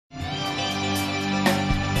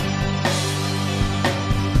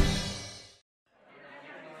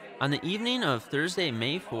On the evening of Thursday,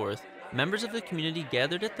 May 4th, members of the community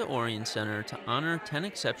gathered at the Orion Center to honor 10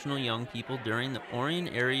 exceptional young people during the Orion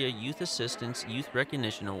Area Youth Assistance Youth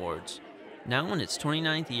Recognition Awards. Now in its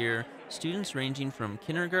 29th year, students ranging from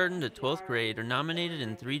kindergarten to 12th grade are nominated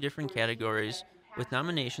in three different categories, with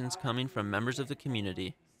nominations coming from members of the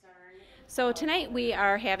community. So tonight we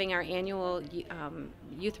are having our annual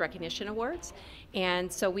Youth Recognition Awards, and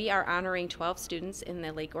so we are honoring 12 students in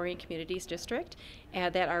the Lake Orion Communities District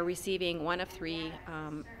that are receiving one of three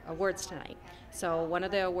awards tonight. So one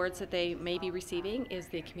of the awards that they may be receiving is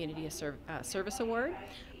the Community Service Award.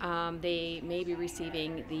 They may be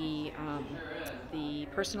receiving the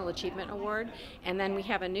Personal Achievement Award, and then we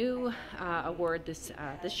have a new award this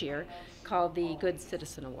year called the Good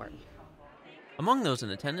Citizen Award. Among those in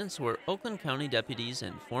attendance were Oakland County deputies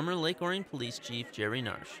and former Lake Orion Police Chief Jerry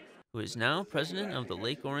Narsh, who is now president of the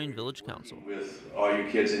Lake Orion Village Council. With all you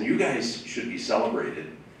kids, and you guys should be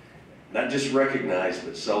celebrated, not just recognized,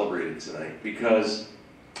 but celebrated tonight, because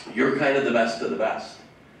you're kind of the best of the best.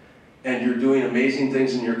 And you're doing amazing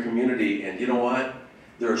things in your community, and you know what?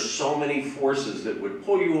 There are so many forces that would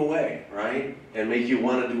pull you away, right? And make you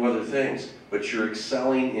want to do other things, but you're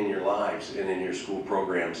excelling in your lives and in your school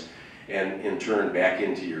programs, and in turn back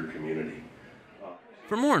into your community.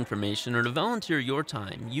 For more information or to volunteer your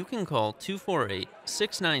time, you can call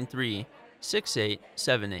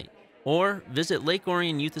 248-693-6878 or visit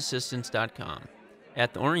LakeOrionYouthAssistance.com.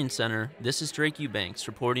 At the Orion Center, this is Drake Eubanks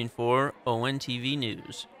reporting for ONTV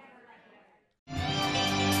News.